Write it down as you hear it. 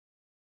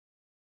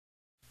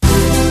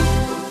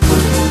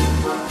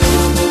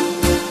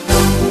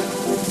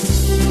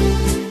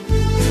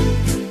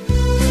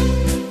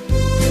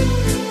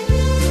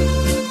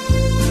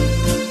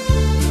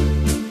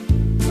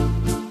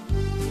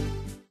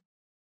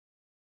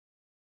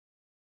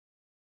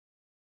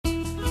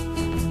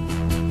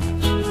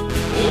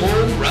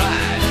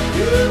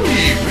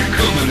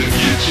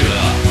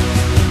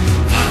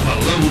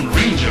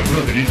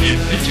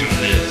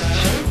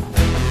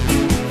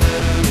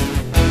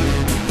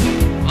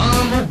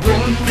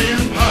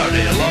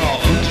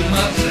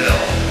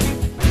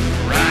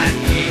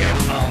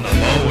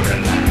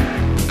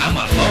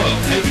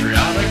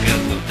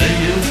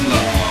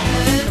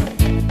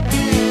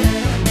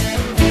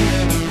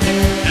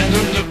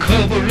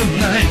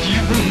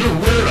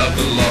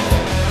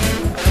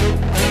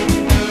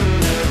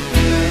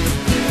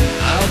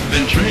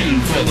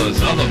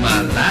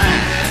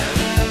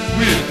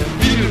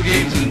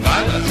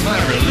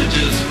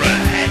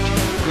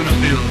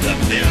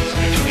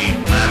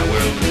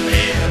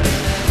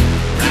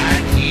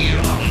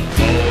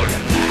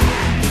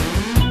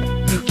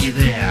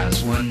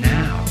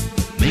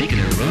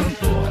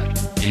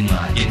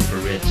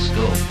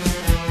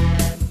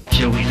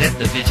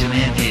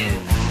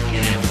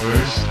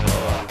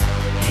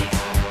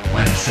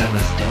sell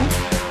us dope?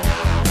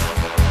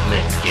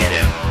 Let's get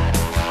him.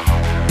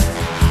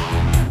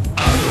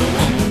 I don't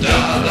want to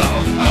die, though.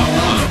 I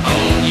want to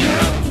own you.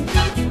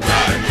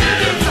 Right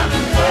here on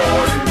the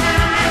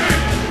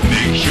 49.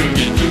 Make sure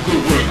you do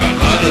good work. I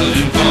gotta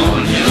live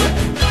on you.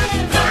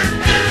 Right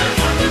here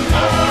on the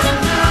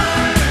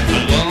 49. A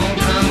long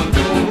time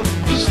ago,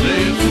 the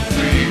slaves were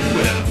free.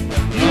 Well,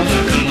 not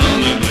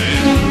economically.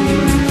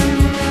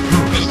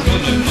 Cause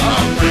none of my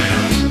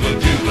friends would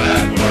do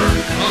that work.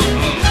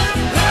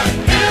 Right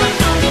here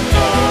on the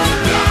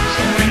 49.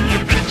 So when you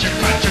bitch, you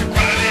got your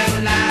quality of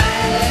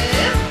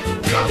life.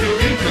 Drop your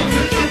income,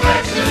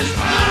 Metroplex is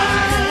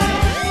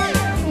high.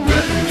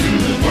 Welcome to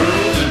the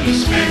world in the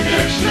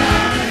Spindex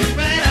life.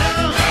 Right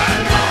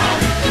on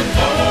the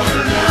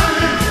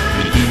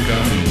 49. You think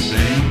I'm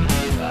insane?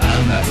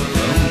 I'm not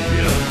alone,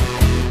 yo.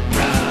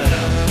 Right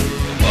on the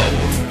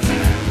 49.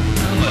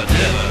 I'm a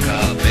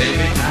DevaCop,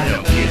 baby. I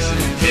don't kiss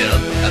and tell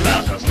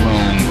about those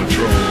long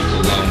patrols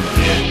along the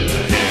edge of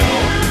the hill.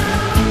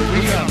 We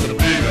got the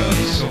big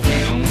guns, so we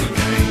own the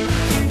game.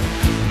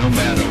 No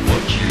matter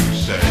what you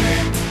say,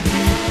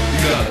 you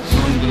got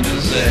something to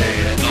say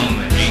on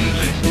the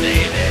English,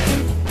 baby.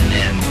 And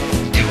then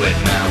do it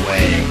my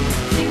way.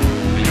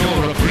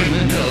 You're a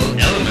criminal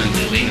element,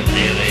 illegal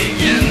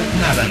alien,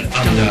 not an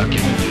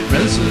undocumented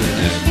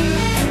resident.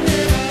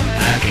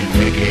 I can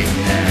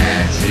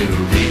recognize who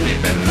really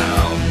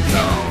belongs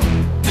on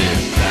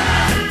this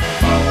side.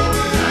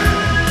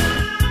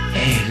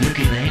 Hey,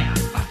 looky there.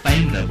 I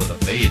found her with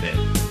a baby.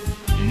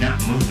 You're not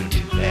moving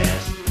too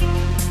fast.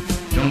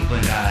 Don't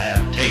think I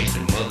have taste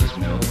in mother's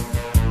milk.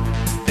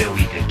 Bet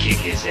we could kick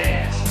his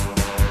ass.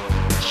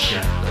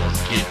 Shut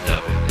those kids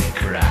up if they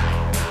cry.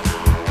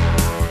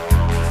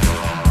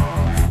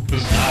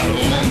 Cause I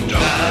don't want to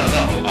die,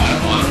 though. I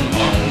want to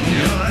own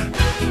you.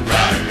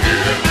 Right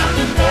here on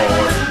the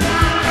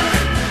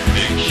 49.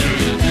 Make sure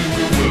you do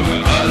the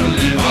work. I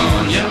live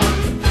on you.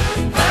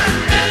 Right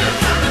here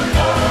on the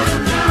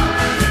 49.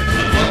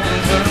 A long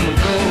time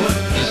ago,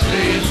 the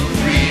slaves were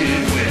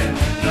freed. Well,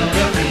 not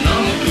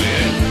economically.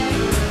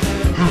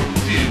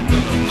 Did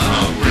none of my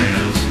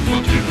friends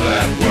will do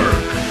that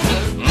work.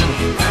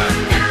 Right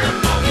here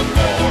on the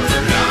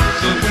 49.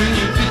 So when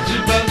you bitch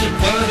about your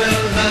quality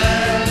of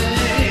life,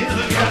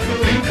 drop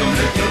your income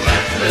if your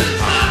tax is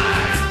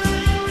high.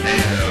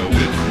 And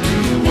welcome to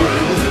the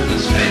world of the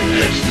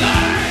Spindex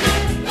life.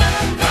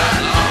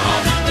 Right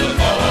on the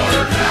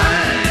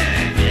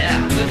 49. Yeah,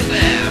 look at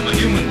that. I'm a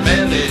human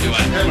bandage to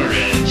a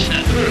hemorrhage.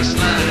 First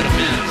line of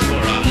defense for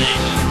our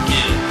nation's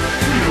kids.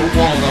 We don't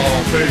want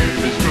all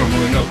babies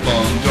crumbling up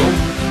on dope.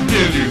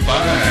 Till you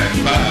find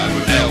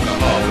with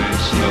alcohol and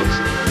smokes.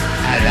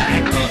 I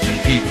like hunting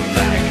people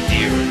like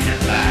deer in the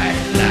light,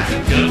 like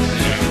ducks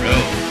in a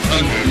row.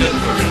 Under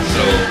desperate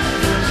soul.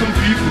 Some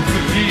people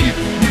believe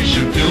we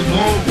should build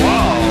more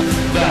walls.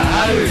 The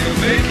higher you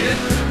make it,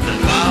 the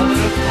louder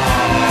the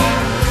fall.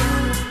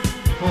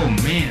 Oh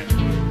man,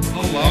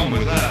 How long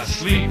was I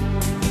asleep?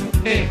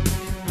 hey,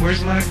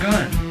 where's my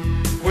gun?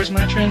 Where's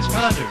my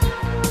transponder?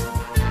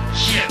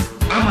 Shit,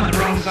 I'm on the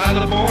wrong side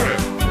of the border.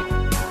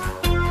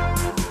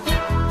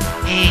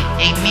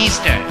 Hey,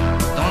 mister,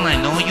 don't I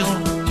know you?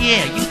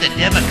 Yeah, you the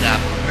DevaCop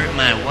who hurt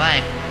my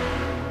wife.